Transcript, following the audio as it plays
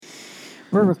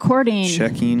We're recording.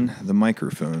 Checking the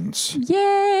microphones.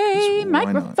 Yay,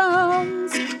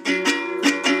 microphones.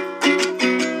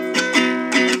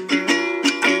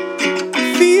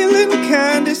 Feeling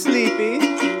kinda sleepy,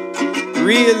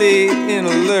 really in a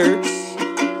lurch.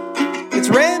 It's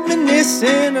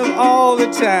reminiscent of all the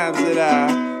times that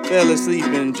I fell asleep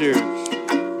in church.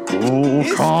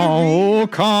 Oh,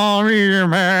 come,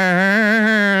 Emmanuel,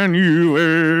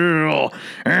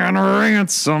 and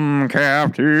ransom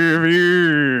captive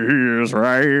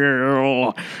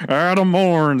Israel. Adam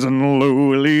mourns and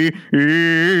lowly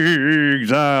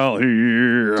exile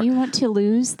here. Do you want to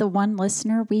lose the one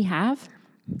listener we have?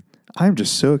 I'm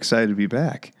just so excited to be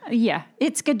back. Yeah,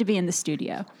 it's good to be in the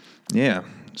studio. Yeah.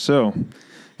 So,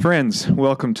 friends,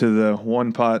 welcome to the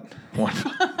One Pot.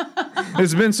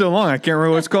 It's been so long, I can't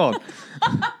remember what it's called.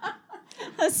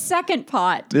 The second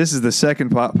pot. This is the Second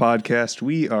Pot podcast.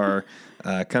 We are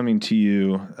coming to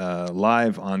you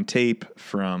live on tape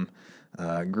from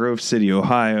Grove City,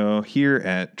 Ohio, here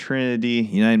at Trinity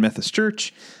United Methodist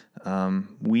Church.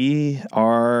 We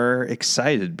are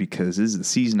excited because this is the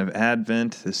season of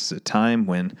Advent. This is a time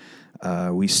when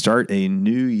we start a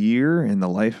new year in the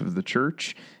life of the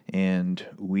church, and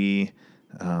we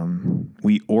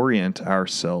orient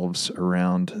ourselves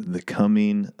around the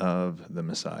coming of the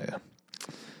Messiah.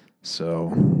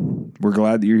 So we're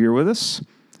glad that you're here with us.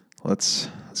 Let's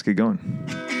get going.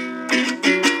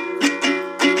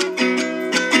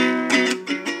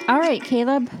 All right,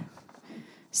 Caleb.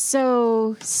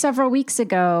 So several weeks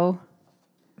ago,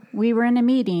 we were in a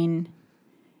meeting,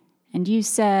 and you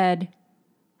said,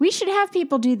 we should have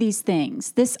people do these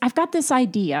things. I've got this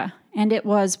idea, and it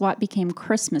was what became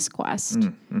Christmas Quest.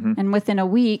 Mm-hmm. And within a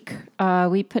week,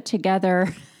 we put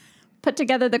together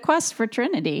the quest for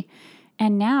Trinity,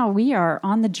 and now we are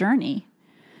on the journey.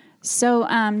 So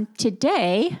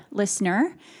today,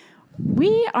 listener,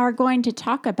 we are going to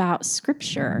talk about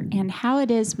Scripture and how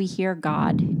it is we hear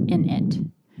God in it.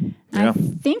 Yeah. I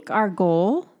think our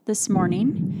goal this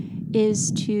morning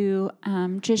is to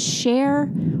just share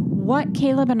what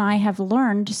Caleb and I have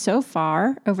learned so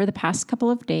far over the past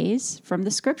couple of days from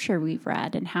the Scripture we've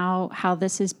read, and how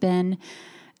this has been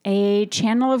a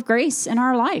channel of grace in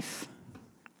our life.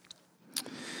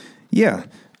 Yeah.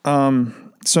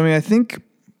 So, I think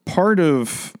part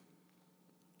of,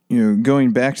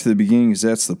 going back to the beginning is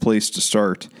that's the place to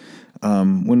start.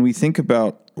 When we think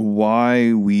about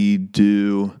why we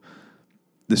do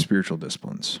the spiritual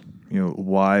disciplines,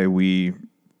 why we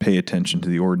pay attention to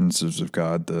the ordinances of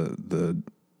God, the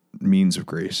means of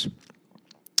grace.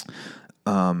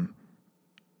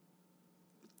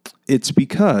 It's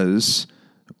because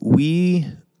we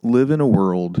live in a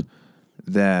world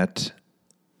that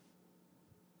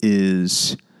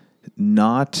is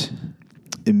not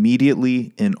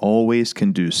immediately and always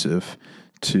conducive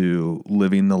to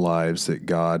living the lives that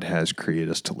God has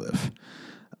created us to live.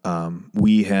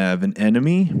 We have an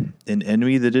enemy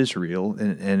that is real,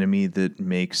 an enemy that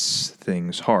makes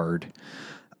things hard.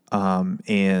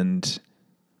 And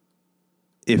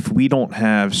if we don't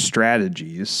have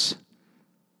strategies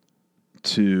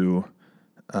to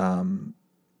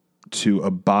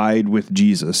abide with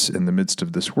Jesus in the midst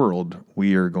of this world,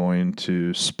 we are going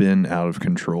to spin out of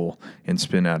control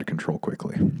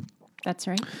quickly. That's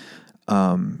right.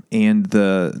 And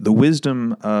the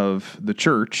wisdom of the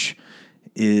church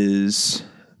is,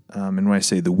 and when I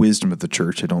say the wisdom of the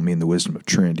church, I don't mean the wisdom of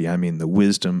Trinity. I mean the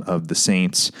wisdom of the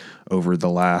saints over the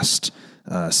last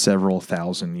several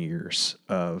thousand years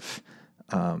of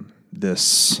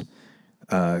this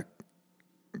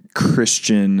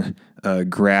Christian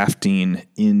grafting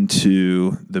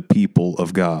into the people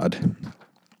of God,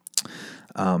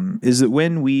 is that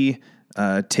when we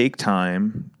take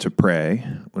time to pray,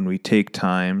 when we take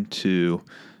time to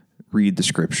read the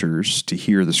Scriptures, to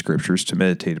hear the Scriptures, to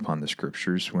meditate upon the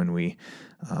Scriptures, when we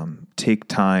take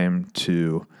time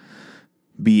to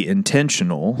be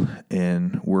intentional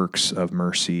in works of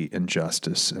mercy and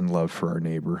justice and love for our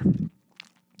neighbor,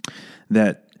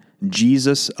 that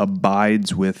Jesus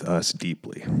abides with us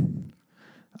deeply,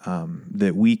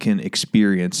 that we can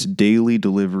experience daily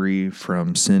delivery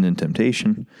from sin and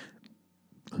temptation,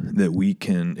 that we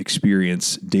can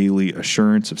experience daily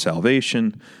assurance of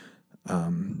salvation,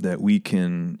 that we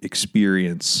can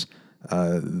experience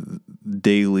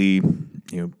daily,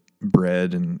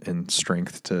 bread and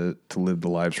strength to live the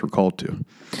lives we're called to.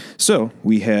 So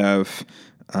we have,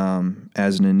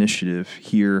 as an initiative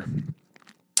here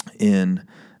in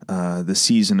the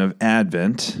season of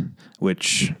Advent,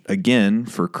 which, again,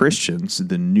 for Christians,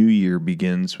 the new year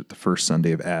begins with the first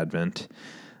Sunday of Advent,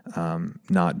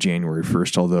 not January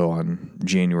 1st, although on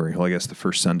the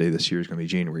first Sunday this year is going to be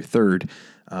January 3rd.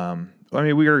 I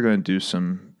mean, we are going to do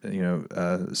some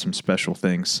special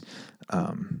things,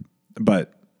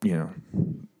 but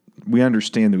we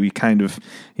understand that we kind of,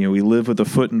 we live with a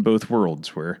foot in both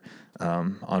worlds. Where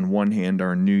on one hand,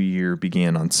 our new year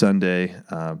began on Sunday,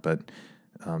 but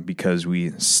because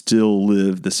we still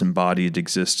live this embodied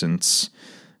existence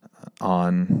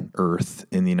on Earth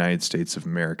in the United States of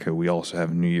America, we also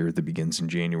have a new year that begins in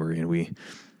January, and we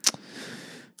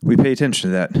pay attention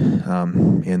to that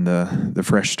and the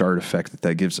fresh start effect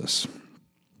that gives us.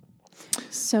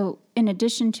 So, in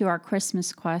addition to our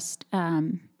Christmas quest,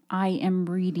 I am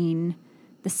reading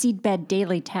the Seedbed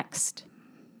Daily Text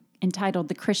entitled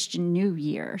 "The Christian New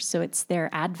Year." So it's their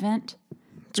Advent.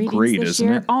 It's great, isn't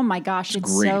it? Oh my gosh,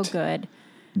 it's so good.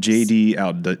 JD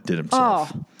outdid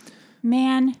himself. Oh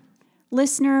man.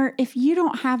 Listener, if you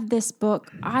don't have this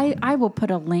book, I will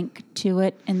put a link to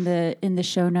it in the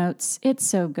show notes. It's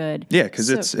so good. Yeah, because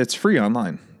it's free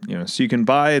online. So you can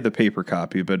buy the paper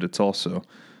copy, but it's also,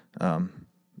 Can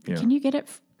you get it?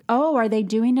 Are they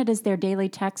doing it as their daily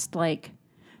text? Like,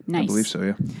 nice. I believe so.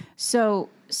 Yeah.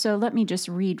 So let me just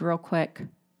read real quick,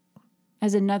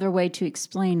 as another way to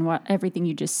explain everything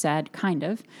you just said. Kind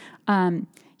of.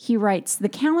 He writes, "The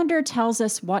calendar tells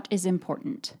us what is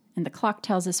important, and the clock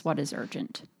tells us what is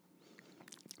urgent.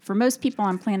 For most people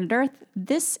on planet Earth,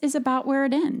 this is about where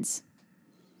it ends."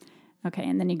 Okay,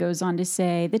 and then he goes on to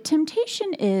say, "The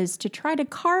temptation is to try to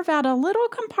carve out a little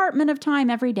compartment of time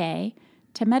every day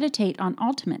to meditate on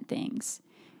ultimate things.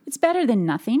 It's better than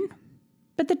nothing,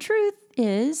 but the truth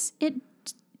is it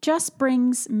just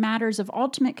brings matters of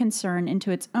ultimate concern into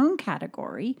its own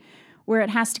category, where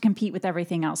it has to compete with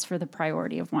everything else for the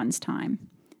priority of one's time."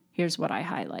 Here's what I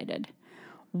highlighted.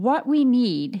 "What we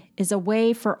need is a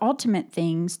way for ultimate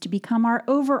things to become our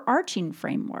overarching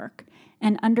framework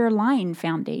and underlying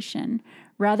foundation,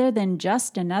 rather than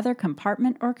just another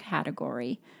compartment or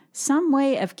category. Some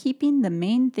way of keeping the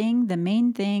main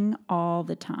thing all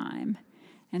the time."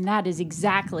 And that is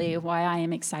exactly why I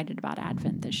am excited about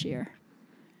Advent this year.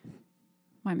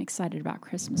 Why I'm excited about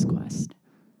Christmas Quest.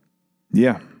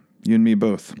 Yeah, you and me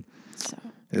both. So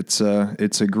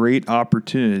it's a great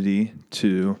opportunity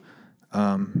to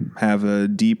have a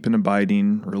deep and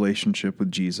abiding relationship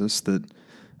with Jesus that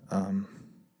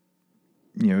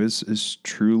is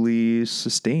truly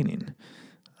sustaining.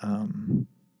 And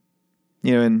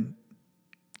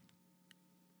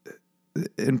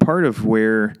part of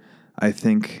where I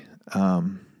think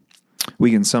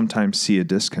we can sometimes see a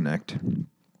disconnect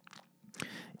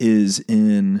is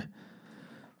in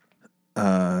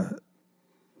that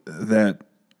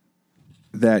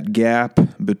gap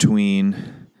between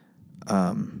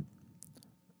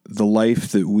the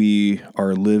life that we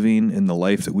are living and the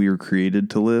life that we were created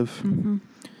to live.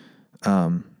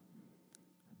 Mm-hmm.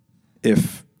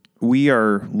 If we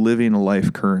are living a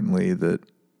life currently that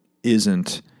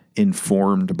isn't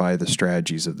informed by the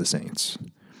strategies of the saints,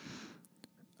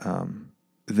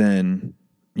 then,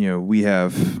 we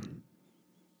have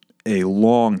a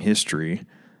long history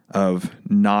of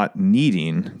not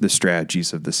needing the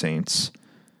strategies of the saints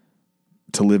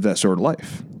to live that sort of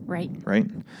life. Right. Right.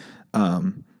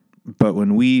 But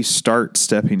when we start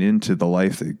stepping into the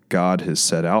life that God has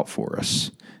set out for us,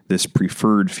 this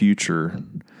preferred future,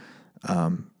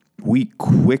 we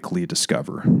quickly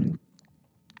discover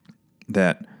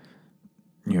that,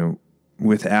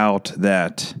 without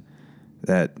that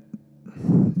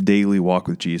daily walk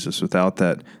with Jesus, without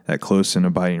that close and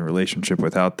abiding relationship,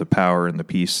 without the power and the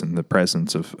peace and the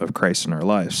presence of Christ in our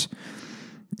lives,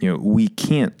 we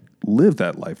can't live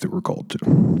that life that we're called to.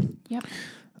 Yep.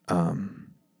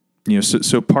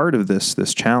 So part of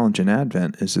this challenge in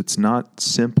Advent is it's not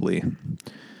simply,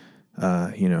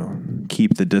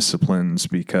 keep the disciplines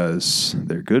because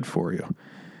they're good for you.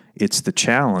 It's the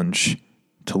challenge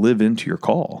to live into your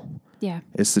call. Yeah.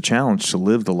 It's the challenge to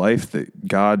live the life that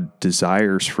God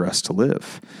desires for us to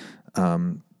live.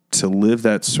 To live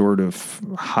that sort of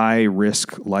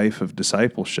high-risk life of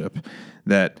discipleship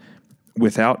that,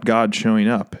 without God showing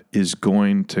up, is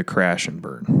going to crash and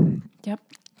burn. Yep.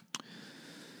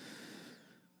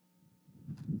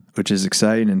 Which is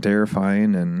exciting and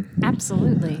terrifying, and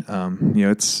absolutely.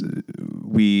 It's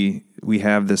we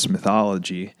have this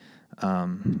mythology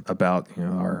about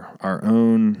our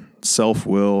own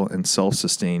self-will and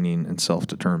self-sustaining and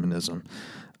self-determinism,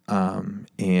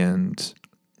 and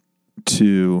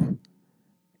to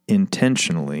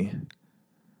intentionally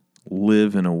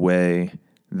live in a way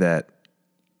that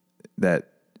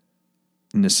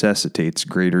necessitates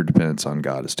greater dependence on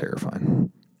God is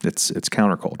terrifying. It's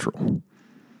countercultural.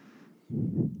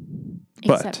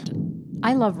 Except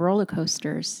I love roller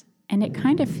coasters, and it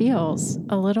kind of feels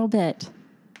a little bit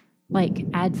like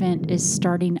Advent is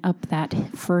starting up that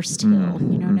first hill.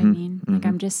 You know what I mean? Like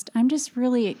I'm just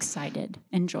really excited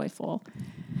and joyful.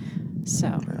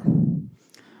 So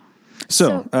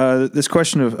this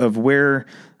question of where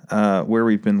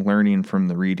we've been learning from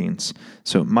the readings.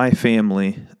 So my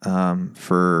family,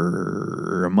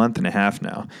 for a month and a half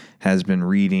now, has been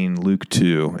reading Luke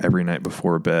 2 every night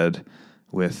before bed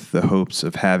with the hopes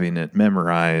of having it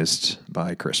memorized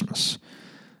by Christmas.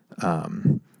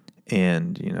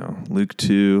 And, Luke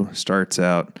 2 starts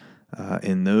out,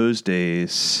 in those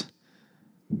days,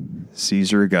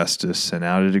 Caesar Augustus sent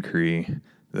out a decree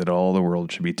that all the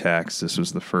world should be taxed. This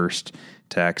was the first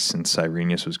tax since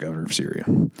Cyrenius was governor of Syria.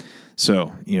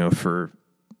 So, for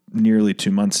nearly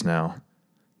 2 months now,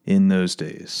 in those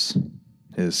days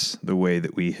is the way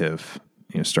that we have,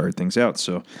 started things out.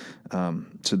 So,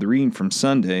 the reading from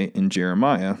Sunday in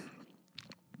Jeremiah,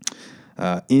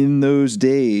 in those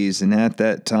days and at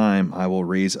that time, I will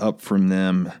raise up from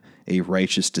them a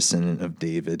righteous descendant of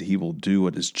David. He will do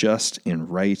what is just and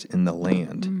right in the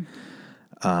land.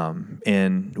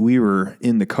 And we were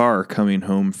in the car coming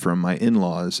home from my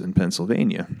in-laws in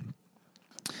Pennsylvania.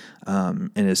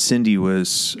 And as Cindy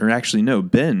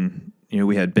Ben,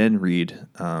 we had Ben read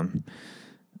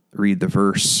the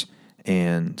verse,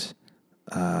 and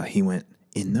he went,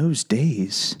 in those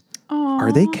days,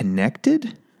 are they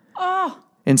connected? Oh.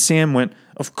 And Sam went,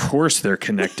 of course they're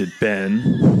connected,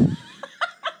 Ben.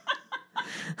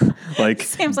 Like,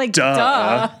 Sam's like,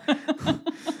 duh.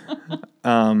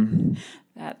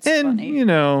 That's funny. Who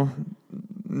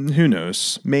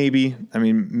knows? Maybe. I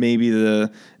mean,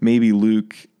 maybe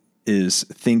Luke is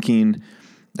thinking.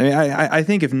 I mean, I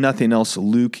think if nothing else,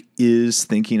 Luke is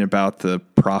thinking about the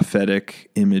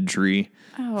prophetic imagery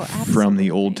from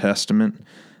the Old Testament.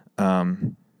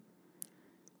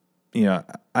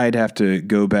 I'd have to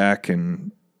go back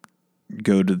and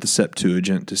go to the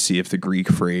Septuagint to see if the Greek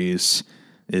phrase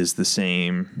is the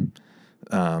same.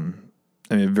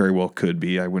 It very well could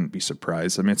be. I wouldn't be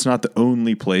surprised. I mean, it's not the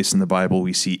only place in the Bible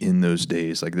we see in those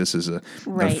days. Like, this is a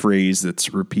phrase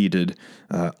that's repeated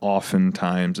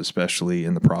oftentimes, especially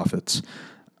in the prophets.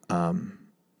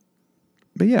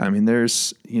 But yeah, I mean,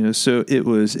 there's, so it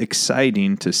was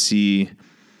exciting to see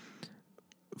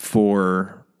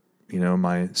for,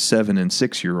 my 7 and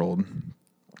 6 year old,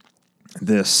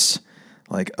 this,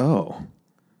 like, oh,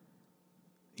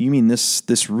 you mean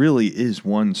this really is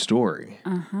one story.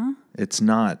 It's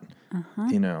not,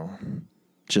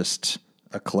 just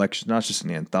a collection, not just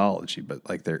an anthology, but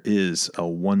like there is a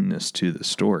oneness to the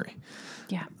story.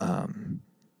 Yeah. I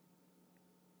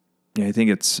think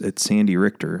it's Sandy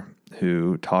Richter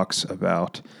who talks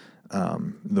about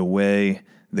the way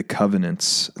the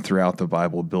covenants throughout the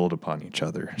Bible build upon each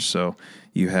other. So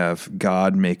you have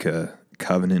God make a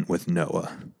covenant with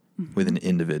Noah, with an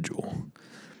individual.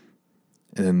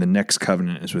 And then the next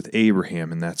covenant is with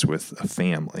Abraham, and that's with a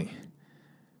family.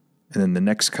 And then the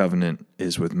next covenant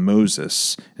is with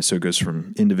Moses, and so it goes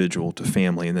from individual to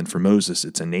family. And then for Moses,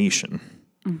 it's a nation.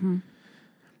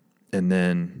 And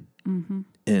then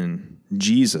in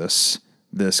Jesus,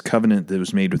 this covenant that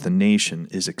was made with a nation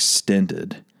is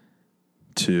extended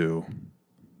to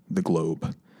the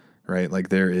globe, right? Like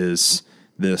there is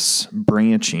this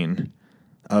branching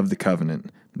of the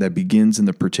covenant that begins in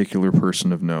the particular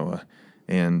person of Noah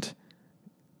and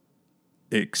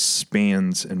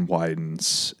expands and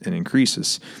widens and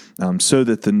increases, so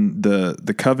that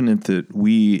the covenant that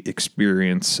we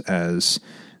experience as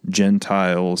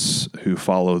Gentiles who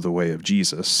follow the way of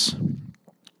Jesus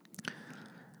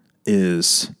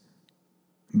is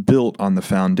built on the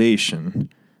foundation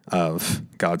of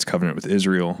God's covenant with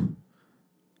Israel,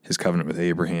 his covenant with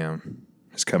Abraham,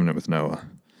 his covenant with Noah.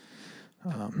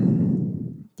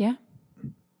 Yeah.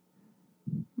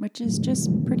 Which is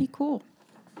just pretty cool.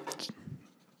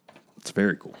 It's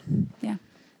very cool. Yeah.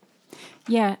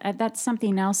 Yeah, that's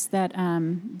something else that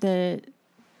the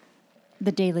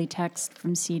daily text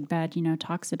from Seedbed,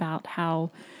 talks about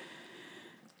how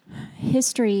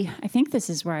history, I think this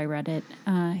is where I read it,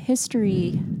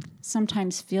 history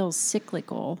sometimes feels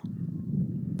cyclical,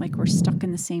 like we're stuck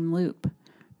in the same loop.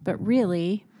 But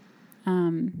really,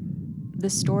 the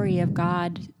story of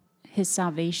God, his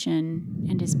salvation,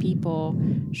 and his people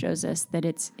shows us that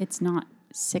it's not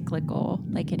cyclical.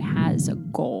 Like, it has a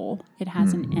goal. It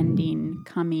has an ending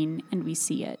coming, and we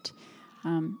see it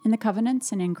in the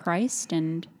covenants and in Christ.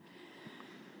 And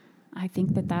I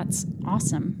think that that's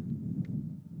awesome.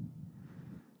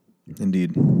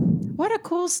 Indeed. What a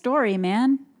cool story,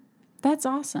 man. That's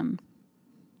awesome.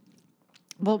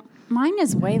 Well, mine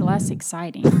is way less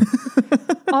exciting.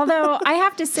 Although I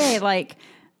have to say,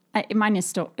 mine is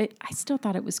still, I still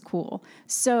thought it was cool.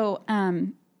 So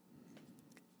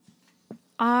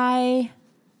I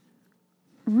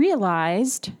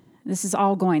realized this is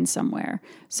all going somewhere.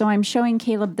 So I'm showing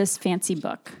Caleb this fancy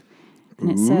book, and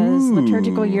it says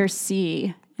Liturgical Year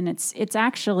C, and it's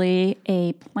actually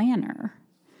a planner.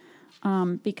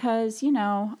 Because,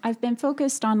 I've been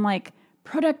focused on like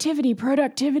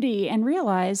productivity, and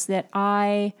realized that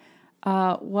I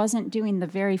wasn't doing the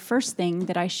very first thing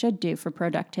that I should do for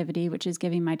productivity, which is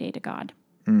giving my day to God.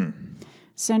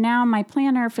 So now my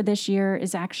planner for this year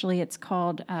is it's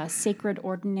called Sacred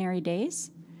Ordinary Days.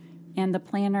 And the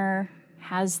planner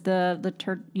has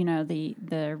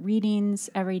the readings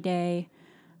every day.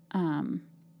 And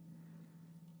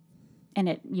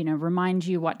it, reminds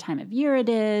you what time of year it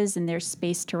is, and there's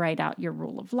space to write out your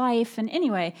rule of life. And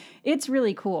anyway, it's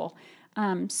really cool.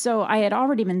 So I had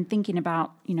already been thinking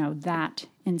about, that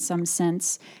in some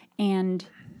sense. And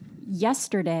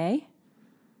yesterday,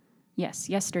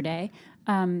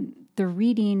 the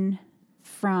reading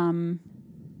from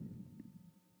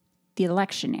the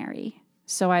lectionary.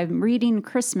 So I'm reading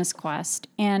Christmas Quest,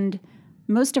 and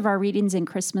most of our readings in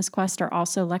Christmas Quest are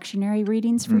also lectionary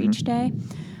readings for each day.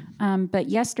 But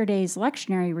yesterday's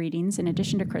lectionary readings, in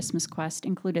addition to Christmas Quest,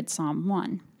 included Psalm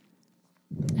 1.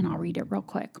 And I'll read it real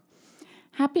quick.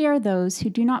 Happy are those who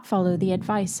do not follow the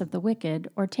advice of the wicked,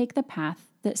 or take the path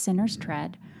that sinners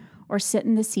tread, or sit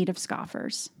in the seat of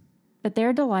scoffers. But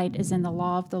their delight is in the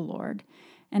law of the Lord,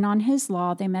 and on his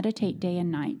law they meditate day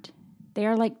and night. They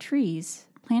are like trees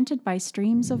planted by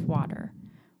streams of water,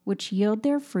 which yield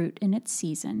their fruit in its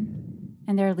season,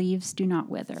 and their leaves do not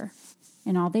wither.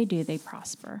 In all they do, they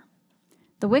prosper.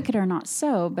 The wicked are not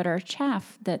so, but are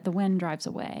chaff that the wind drives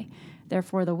away.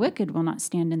 Therefore the wicked will not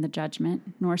stand in the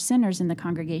judgment, nor sinners in the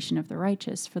congregation of the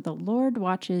righteous. For the Lord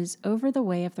watches over the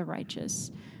way of the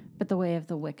righteous, but the way of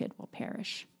the wicked will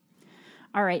perish.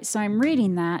 All right, so I'm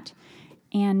reading that,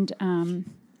 and,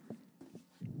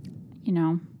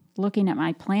 looking at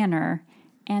my planner,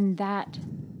 and that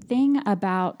thing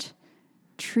about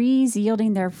trees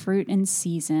yielding their fruit in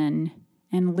season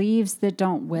and leaves that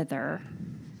don't wither.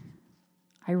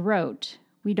 I wrote,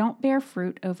 we don't bear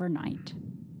fruit overnight.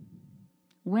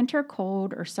 Winter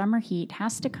cold or summer heat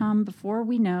has to come before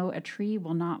we know a tree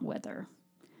will not wither.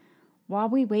 While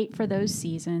we wait for those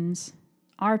seasons,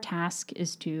 our task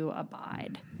is to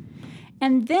abide.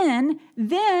 And then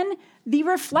the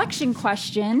reflection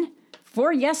question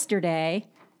for yesterday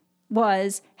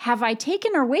was, have I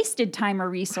taken or wasted time or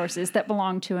resources that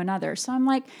belong to another? So I'm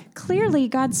like, clearly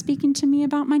God's speaking to me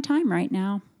about my time right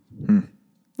now.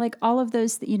 Like all of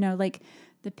those, like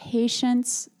the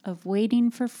patience of waiting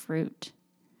for fruit,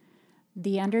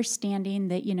 the understanding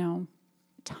that,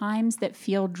 times that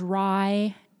feel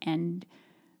dry and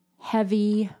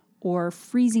heavy or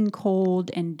freezing cold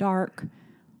and dark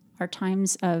are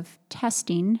times of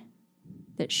testing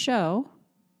that show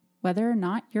whether or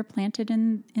not you're planted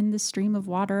in the stream of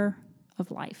water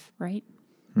of life, right?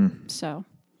 So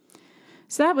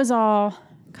that was all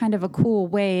kind of a cool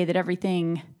way that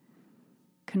everything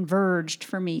converged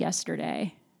for me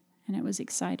yesterday, and it was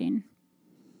exciting.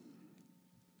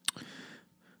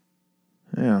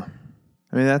 Yeah.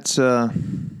 I mean, that's, I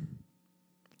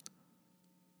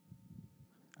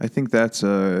think that's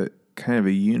a kind of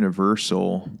a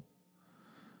universal,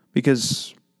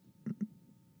 because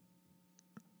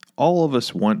all of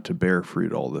us want to bear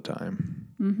fruit all the time.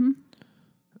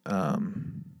 But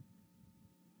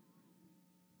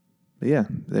yeah,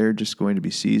 there are just going to be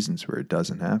seasons where it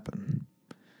doesn't happen.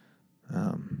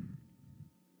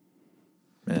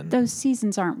 But those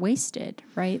seasons aren't wasted,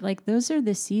 right? Like those are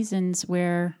the seasons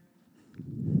where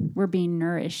we're being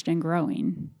nourished and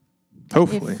growing.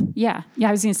 Hopefully. I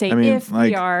was going to say, if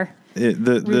we are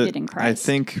rooted in Christ. I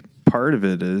think part of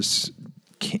it is,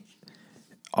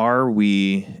 are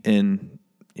we in,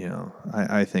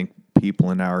 I think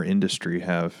people in our industry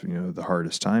have, the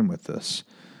hardest time with this.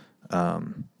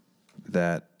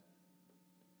 That,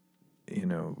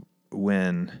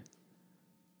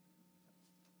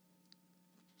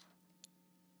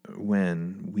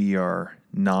 when we are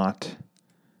not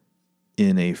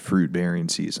in a fruit-bearing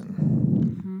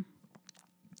season,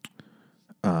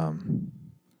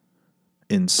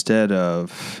 instead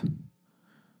of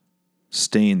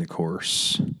staying the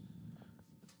course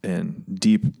and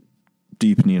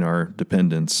deepening our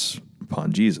dependence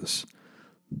upon Jesus,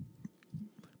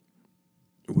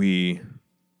 we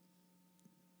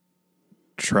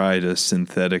try to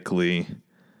synthetically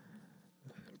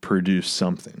produce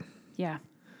something. Yeah.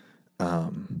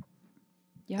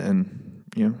 And,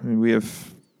 we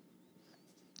have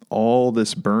all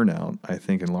this burnout, I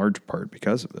think, in large part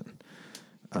because of it.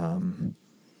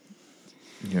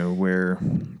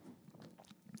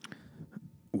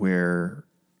 Where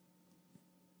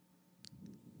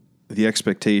the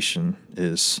expectation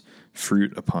is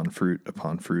fruit upon fruit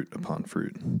upon fruit upon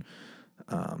fruit.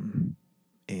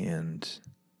 And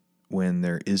when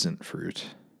there isn't fruit,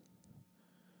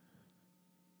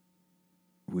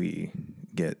 we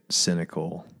get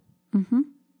cynical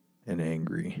and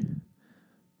angry.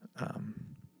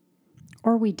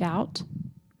 Or we doubt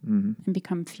and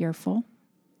become fearful.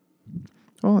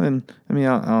 Well, and I mean,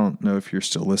 I don't know if you're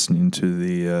still listening to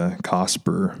the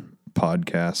Cosper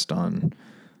podcast on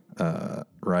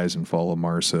Rise and Fall of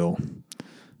Mars Hill,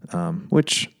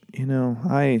 which,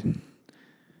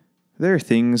 there are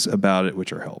things about it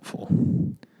which are helpful.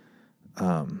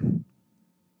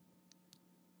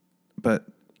 But,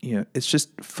 it's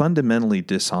just fundamentally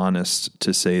dishonest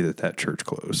to say that church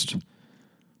closed.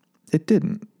 It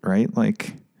didn't, right?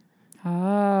 Like,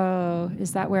 oh,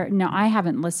 is that where? No, I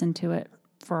haven't listened to it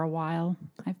for a while.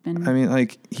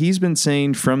 He's been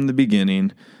saying from the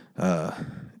beginning,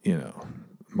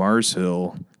 Mars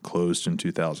Hill closed in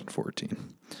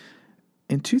 2014.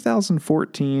 In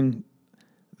 2014,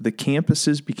 the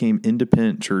campuses became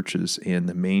independent churches and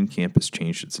the main campus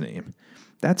changed its name.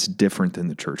 That's different than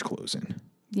the church closing.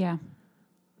 Yeah.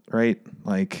 Right?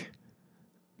 Like,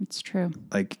 it's true.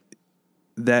 Like,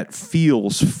 that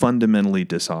feels fundamentally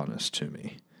dishonest to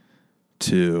me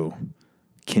to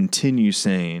continue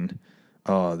saying,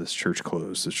 oh, this church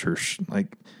closed, the church,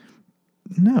 like,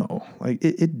 no, like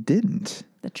it didn't.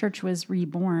 The church was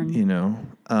reborn.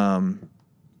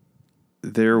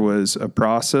 There was a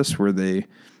process where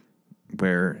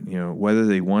whether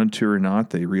they wanted to or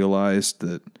not, they realized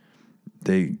that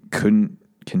they couldn't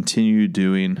continue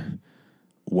doing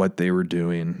what they were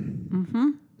doing. Mm-hmm.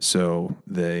 So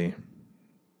they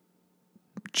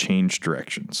changed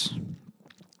directions.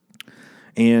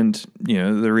 And,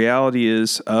 the reality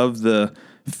is, of the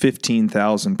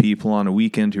 15,000 people on a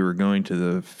weekend who were going to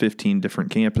the 15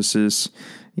 different campuses,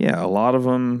 a lot of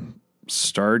them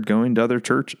started going to other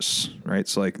churches, right?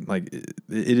 So like it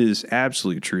is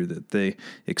absolutely true that they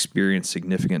experienced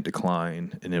significant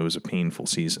decline and it was a painful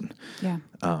season. Yeah.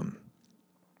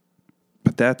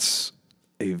 But that's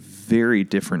a very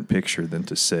different picture than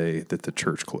to say that the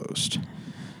church closed,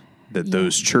 that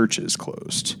those churches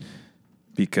closed.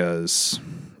 Because,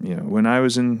 when I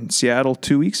was in Seattle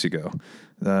 2 weeks ago,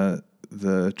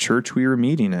 the church we were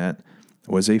meeting at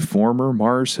was a former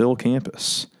Mars Hill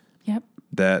campus. Yep.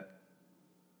 That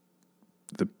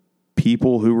the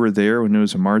people who were there when it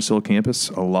was a Mars Hill campus,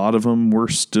 a lot of them were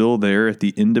still there at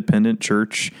the independent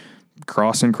church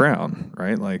Cross and Crown,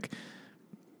 right? Like,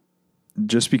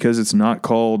 just because it's not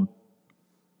called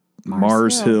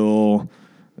Mars Hill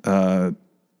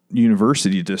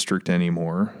University District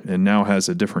anymore and now has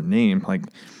a different name, like,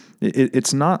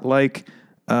 it's not like,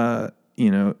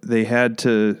 they had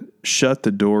to shut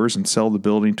the doors and sell the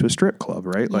building to a strip club,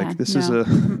 right? Like, this is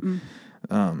and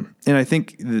I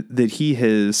think that he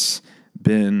has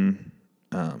been,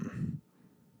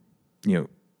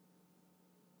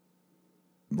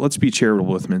 let's be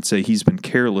charitable with him and say he's been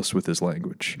careless with his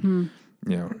language.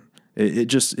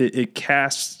 It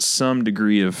casts some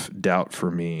degree of doubt for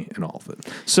me in all of it.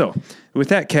 So with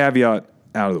that caveat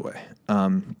out of the way,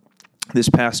 this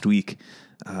past week,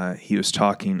 he was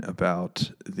talking about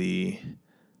the,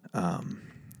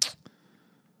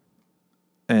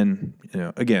 and,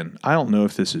 again, I don't know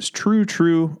if this is true,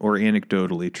 or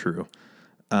anecdotally true.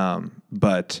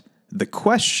 But the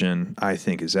question, I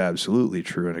think, is absolutely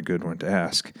true and a good one to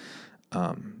ask.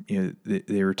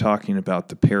 They were talking about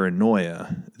the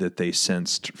paranoia that they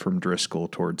sensed from Driscoll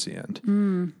towards the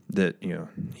end. That,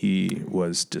 he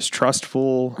was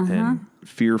distrustful and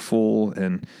fearful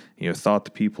and, thought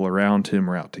the people around him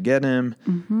were out to get him.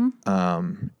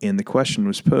 And the question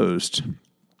was posed,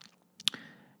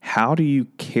 how do you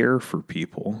care for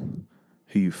people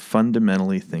who you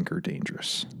fundamentally think are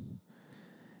dangerous?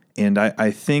 And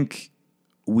I think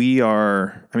we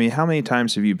are, how many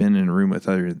times have you been in a room with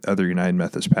other United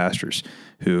Methodist pastors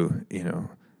who,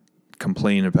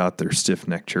 complain about their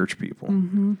stiff-necked church people?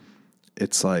 Mm-hmm.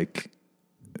 It's like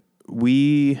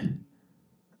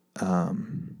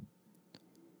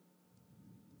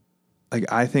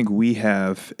I think we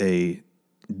have a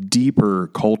deeper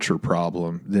culture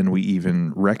problem than we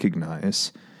even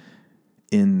recognize,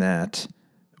 in that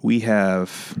we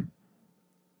have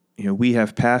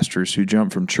pastors who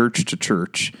jump from church to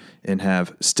church and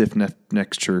have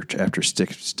stiff-necked church after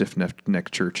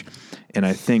stiff-necked church. And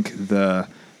I think that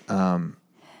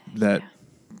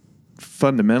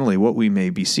fundamentally what we may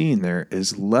be seeing there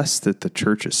is less that the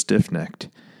church is stiff-necked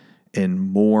and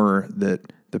more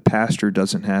that the pastor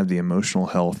doesn't have the emotional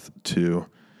health to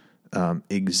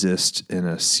exist in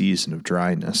a season of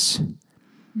dryness.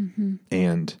 Mm-hmm.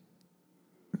 And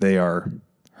they are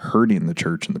hurting the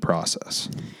church in the process.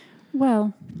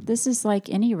 Well, this is like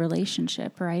any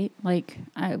relationship, right? Like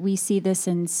we see this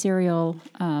in serial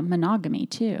monogamy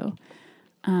too.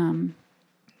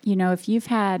 If you've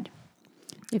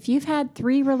had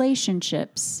 3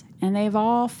 relationships and they've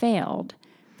all failed,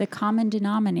 the common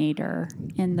denominator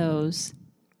in those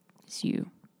is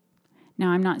you. Now,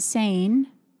 I'm not saying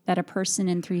that a person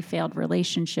in 3 failed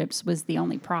relationships was the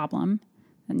only problem,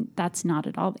 and that's not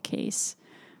at all the case.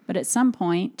 But at some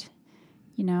point,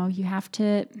 you have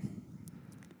to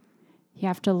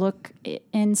look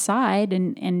inside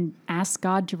and ask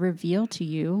God to reveal to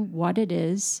you what it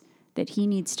is that he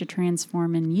needs to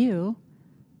transform in you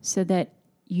so that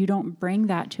you don't bring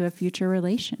that to a future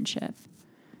relationship.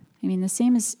 I mean, the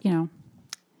same as,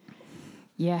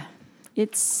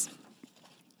 it's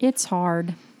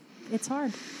hard. It's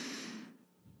hard.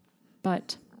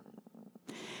 But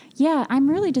yeah, I'm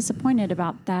really disappointed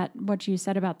about that, what you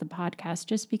said about the podcast,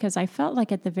 just because I felt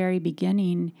like at the very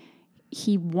beginning,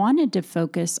 he wanted to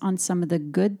focus on some of the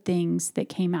good things that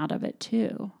came out of it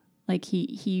too. Like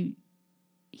he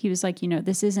was like,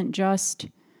 this isn't just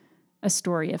a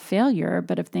story of failure,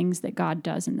 but of things that God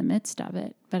does in the midst of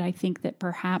it. But I think that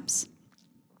perhaps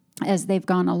as they've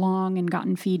gone along and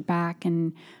gotten feedback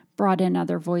and brought in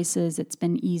other voices, it's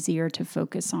been easier to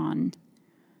focus on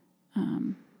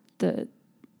the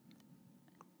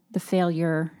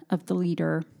failure of the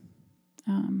leader.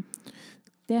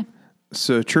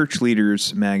 So Church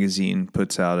Leaders magazine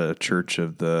puts out a church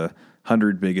of the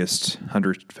 100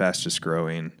 fastest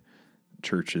growing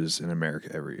churches in America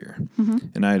every year. Mm-hmm.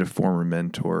 And I had a former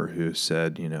mentor who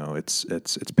said, it's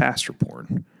pastor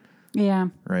porn. Yeah.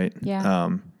 Right? Yeah.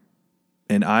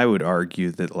 And I would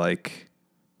argue that like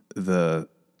the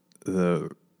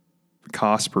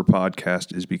cost per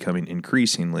podcast is becoming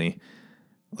increasingly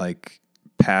like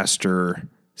pastor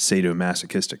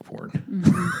sadomasochistic porn.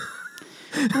 Mm-hmm.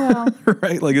 Well,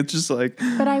 right? Like it's just like.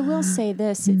 But I will say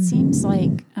this: it seems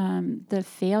like the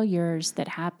failures that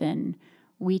happen,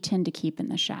 we tend to keep in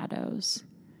the shadows.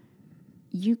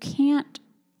 You can't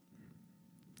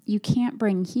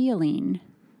bring healing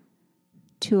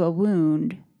to a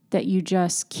wound that you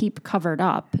just keep covered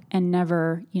up and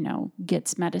never,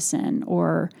 gets medicine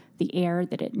or the air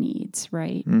that it needs,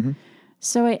 right? Mm-hmm.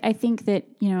 So I think that,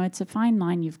 it's a fine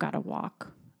line you've got to walk.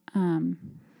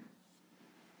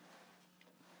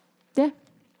 Yeah.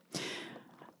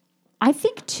 I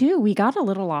think, too, we got a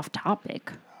little off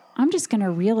topic. I'm just going to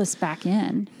reel us back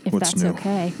in, if What's that's new?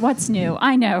 okay. What's new?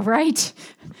 I know, right?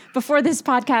 Before this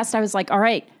podcast, I was like, all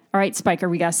right, Spiker,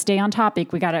 we got to stay on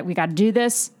topic. We got to do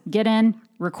this, get in,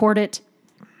 record it,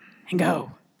 and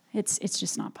go. It's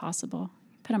just not possible.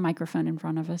 Put a microphone in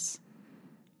front of us.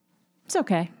 It's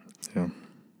okay. Yeah.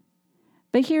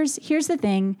 But here's the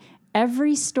thing.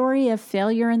 Every story of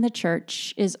failure in the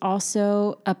church is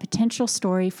also a potential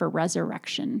story for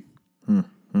resurrection.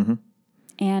 Mm-hmm.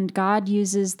 And God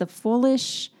uses the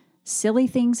foolish, silly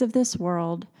things of this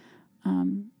world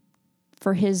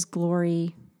for his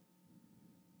glory.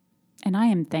 And I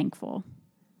am thankful.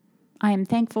 I am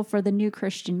thankful for the new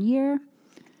Christian year.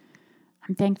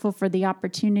 I'm thankful for the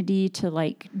opportunity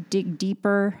to dig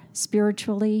deeper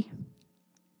spiritually.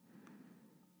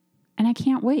 And I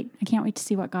can't wait. I can't wait to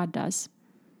see what God does.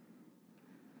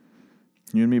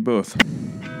 You and me both.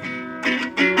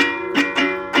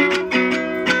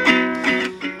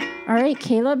 All right,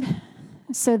 Caleb.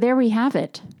 So there we have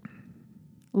it.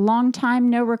 Long time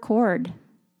no record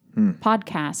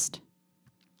podcast.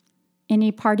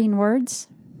 Any parting words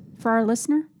for our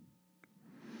listener?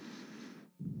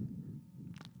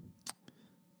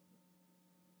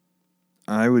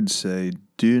 I would say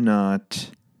do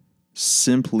not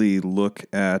simply look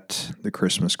at the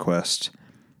Christmas Quest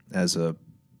as a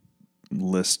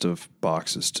list of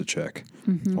boxes to check.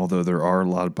 Mm-hmm. Although there are a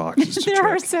lot of boxes to check. There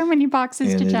are so many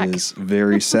boxes to check. And it is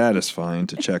very satisfying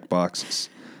to check boxes.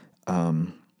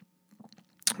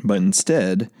 But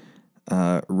instead,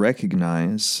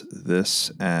 recognize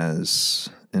this as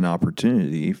an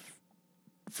opportunity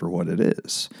for what it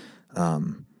is.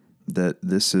 That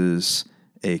this is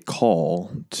a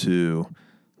call to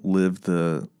live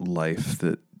the life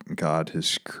that God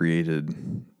has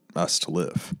created us to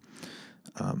live.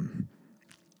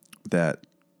 That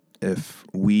if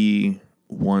we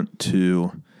want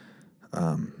to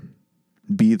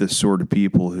be the sort of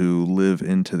people who live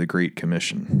into the Great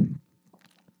Commission,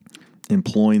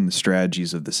 employing the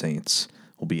strategies of the saints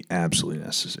will be absolutely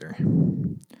necessary.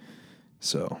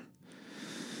 So,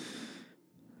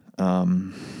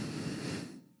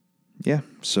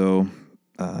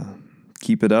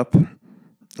 keep it up.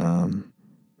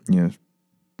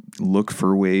 look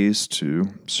for ways to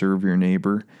serve your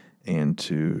neighbor and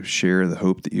to share the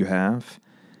hope that you have,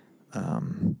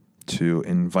 to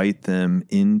invite them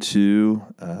into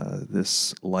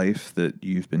this life that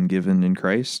you've been given in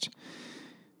Christ,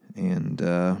 and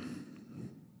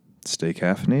stay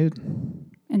caffeinated.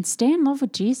 And stay in love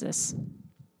with Jesus.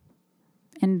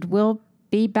 And we'll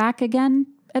be back again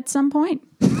at some point.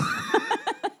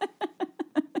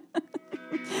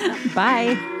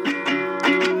 Bye.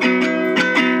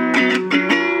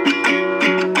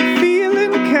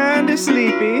 Feeling kinda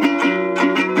sleepy,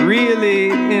 really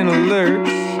in alerts.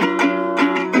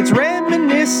 It's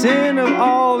reminiscent of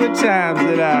all the times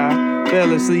that I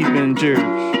fell asleep in church.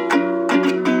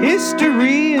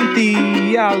 History and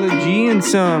theology and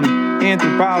some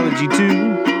anthropology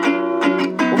too.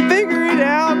 We'll figure it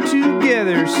out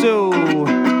together, so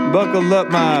buckle up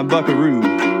my buckaroo.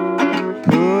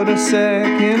 Put a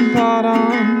second pot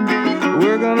on,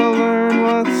 we're gonna learn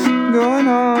what's going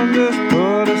on. Just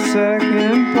put a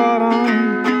second pot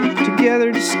on,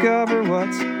 together discover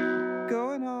what's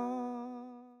going on.